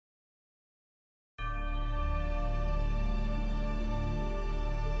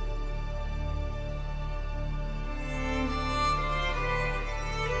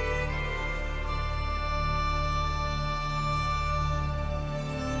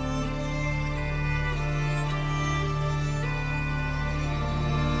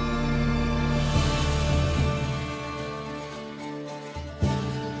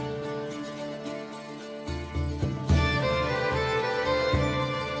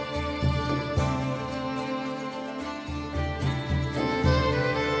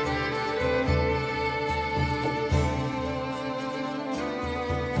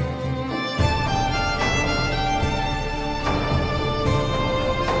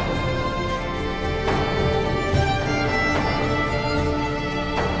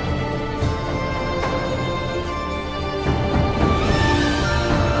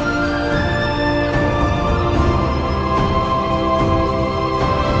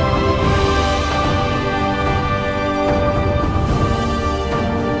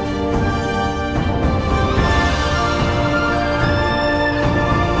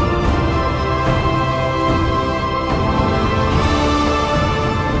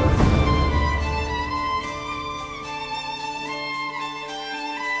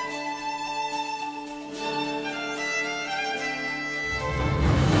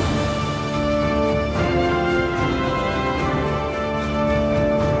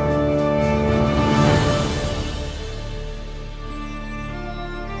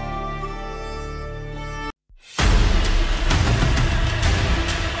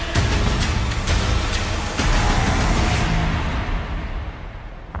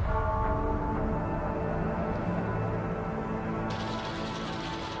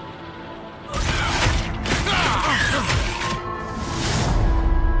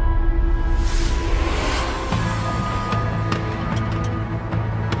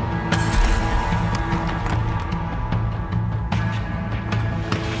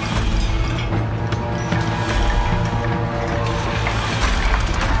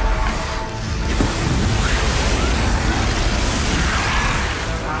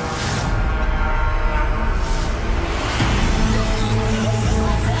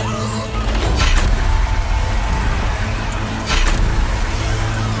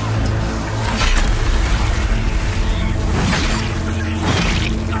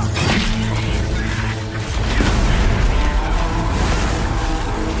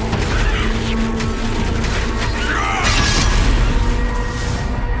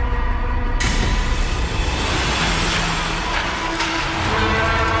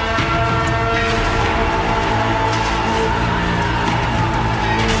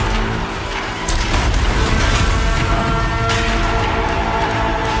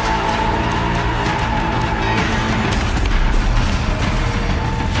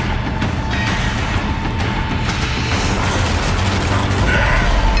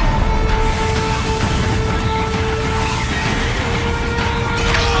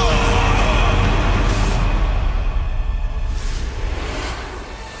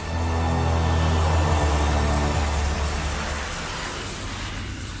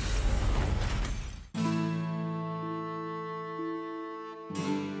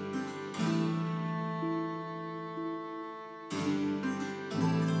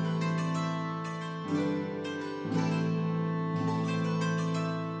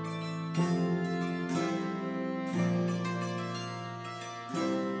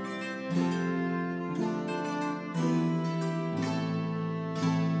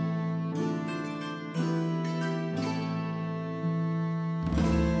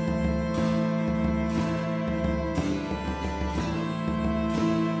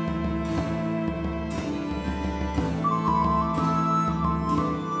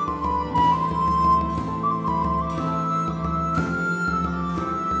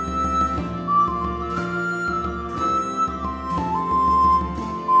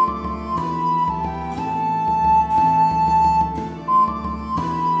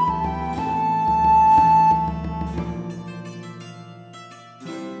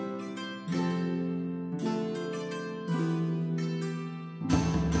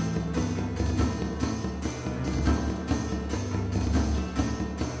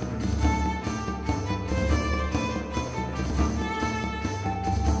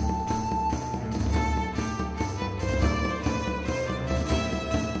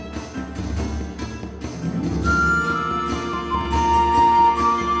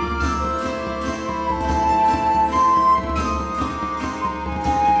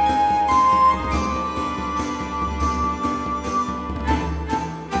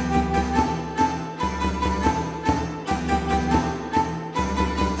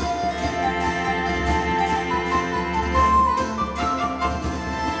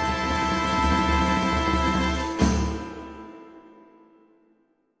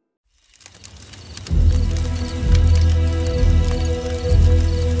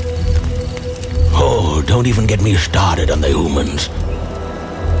don't even get me started on the humans.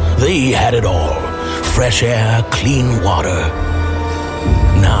 They had it all. Fresh air, clean water.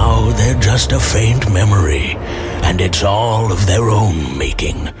 Now they're just a faint memory, and it's all of their own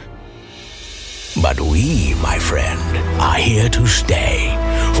making. But we, my friend, are here to stay,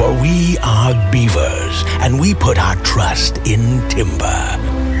 for we are beavers, and we put our trust in timber.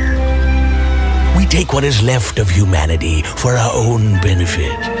 We take what is left of humanity for our own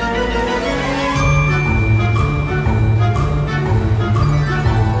benefit.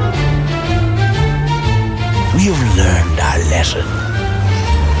 We have learned our lesson.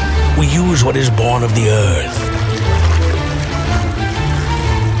 We use what is born of the earth.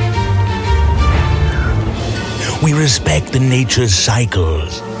 We respect the nature's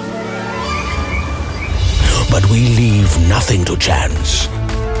cycles. But we leave nothing to chance.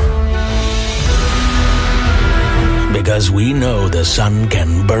 Because we know the sun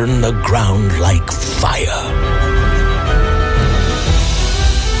can burn the ground like fire.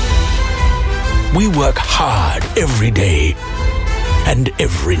 We work hard every day and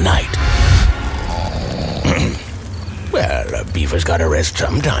every night. Well, a beaver's gotta rest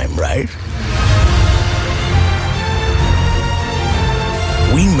sometime, right?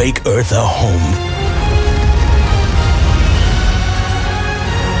 We make Earth a home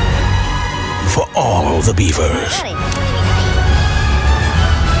for all the beavers.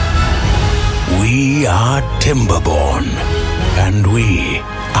 We are timber-born, and we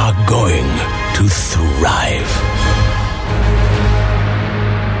are going to thrive.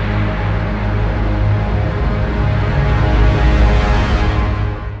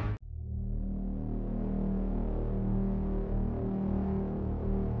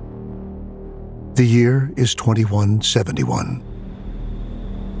 The year is 2171.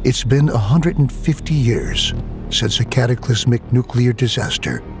 It's been 150 years since a cataclysmic nuclear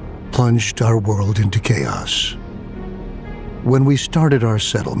disaster plunged our world into chaos. When we started our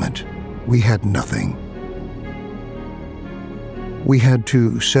settlement, we had nothing. We had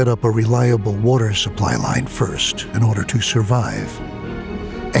to set up a reliable water supply line first in order to survive.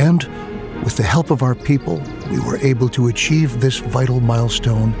 And with the help of our people, we were able to achieve this vital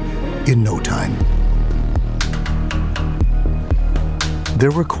milestone in no time.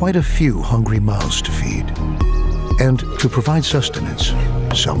 There were quite a few hungry mouths to feed. And to provide sustenance,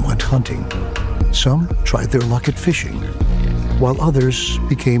 some went hunting. Some tried their luck at fishing, while others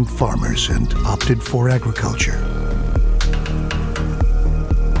became farmers and opted for agriculture.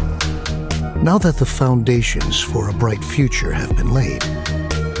 Now that the foundations for a bright future have been laid,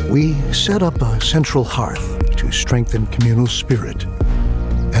 we set up a central hearth to strengthen communal spirit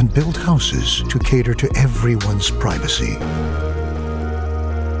and build houses to cater to everyone's privacy.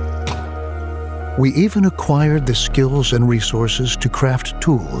 We even acquired the skills and resources to craft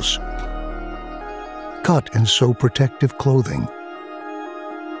tools, cut and sew protective clothing,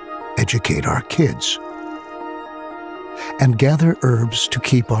 educate our kids, and gather herbs to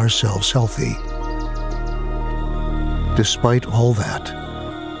keep ourselves healthy. Despite all that,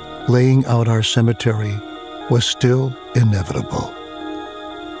 laying out our cemetery was still inevitable.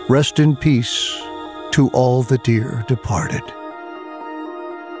 Rest in peace to all the dear departed.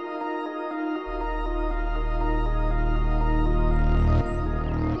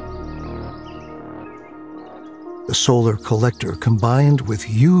 The solar collector, combined with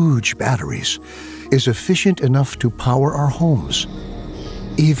huge batteries, is efficient enough to power our homes,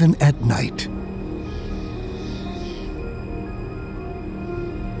 even at night.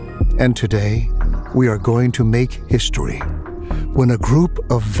 And today, we are going to make history when a group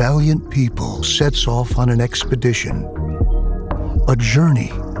of valiant people sets off on an expedition, a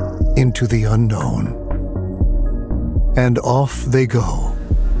journey into the unknown. And off they go.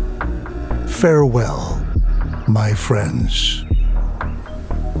 Farewell, my friends.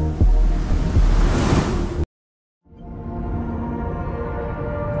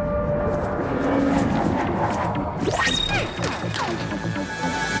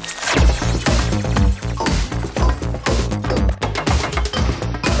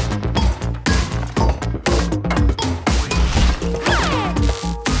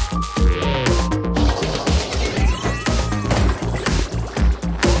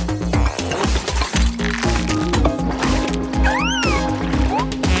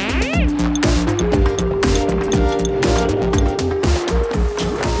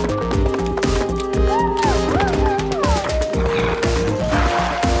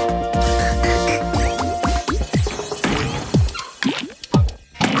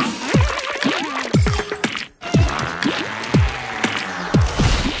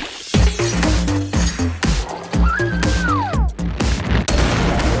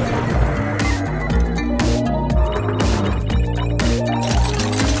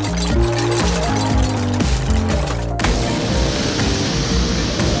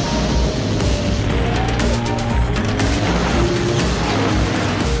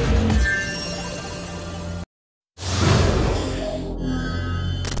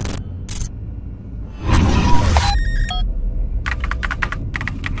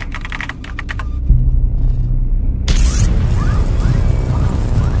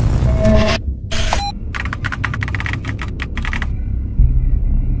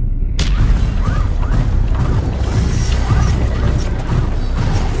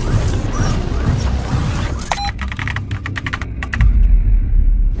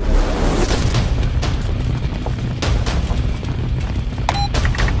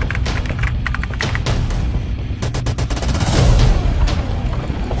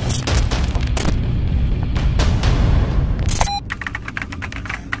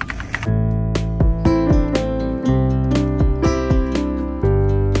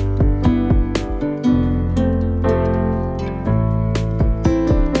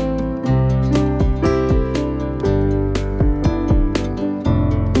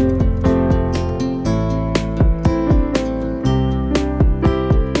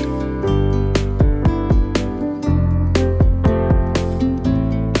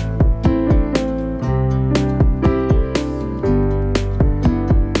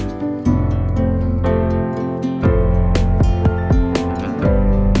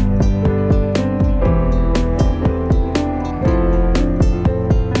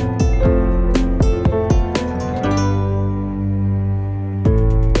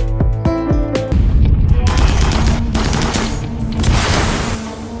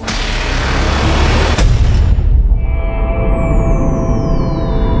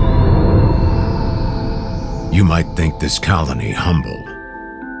 might think this colony humble.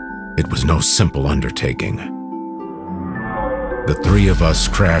 It was no simple undertaking. The three of us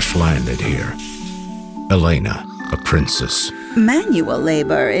crash-landed here. Elena, a princess. Manual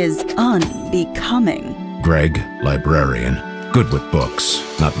labor is unbecoming. Greg, librarian. Good with books,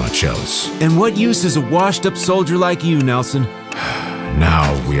 not much else. And what use is a washed-up soldier like you, Nelson? Now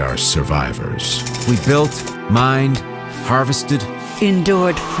we are survivors. We built, mined, harvested,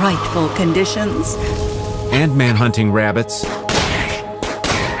 Endured frightful conditions. and manhunting rabbits.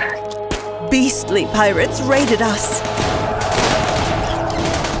 Beastly pirates raided us.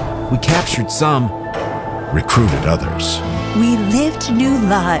 We captured some, Recruited others. We lived new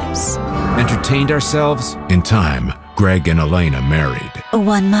lives. entertained ourselves. In time, Greg and Elena married.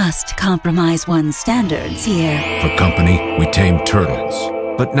 One must compromise one's standards here. For company, we tamed turtles.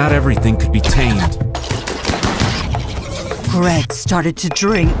 But not everything could be tamed. Greg started to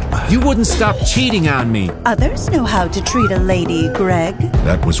drink. You wouldn't stop cheating on me. Others know how to treat a lady, Greg.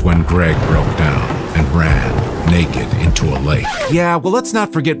 That was when Greg broke down and ran, naked, into a lake. Yeah, well, let's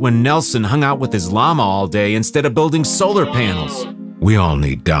not forget when Nelson hung out with his llama all day instead of building solar panels. We all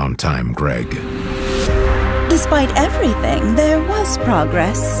need downtime, Greg. Despite everything, there was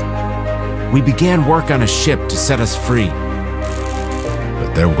progress. We began work on a ship to set us free.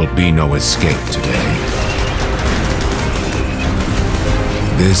 But there will be no escape today.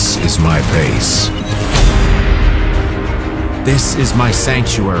 This is my base. This is my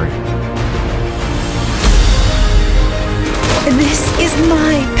sanctuary. This is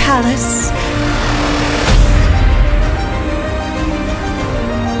my palace.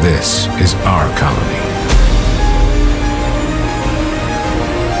 This is our colony.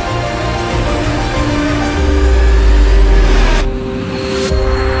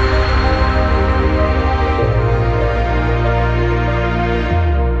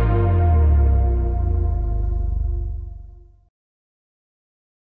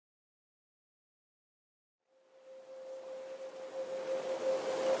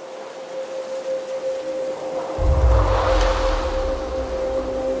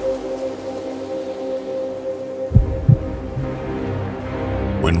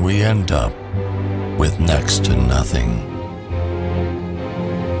 When we end up with next to nothing,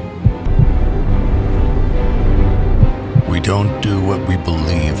 we don't do what we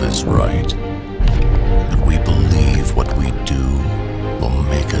believe is right, but we believe what we do will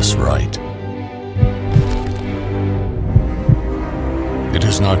make us right. It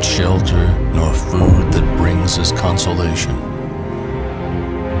is not shelter nor food that brings us consolation.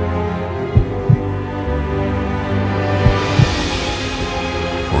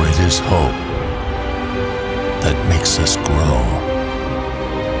 It is hope that makes us grow.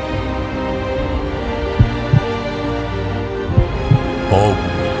 Hope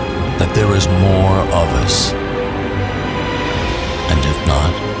that there is more of us. And if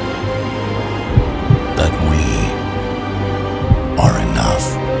not,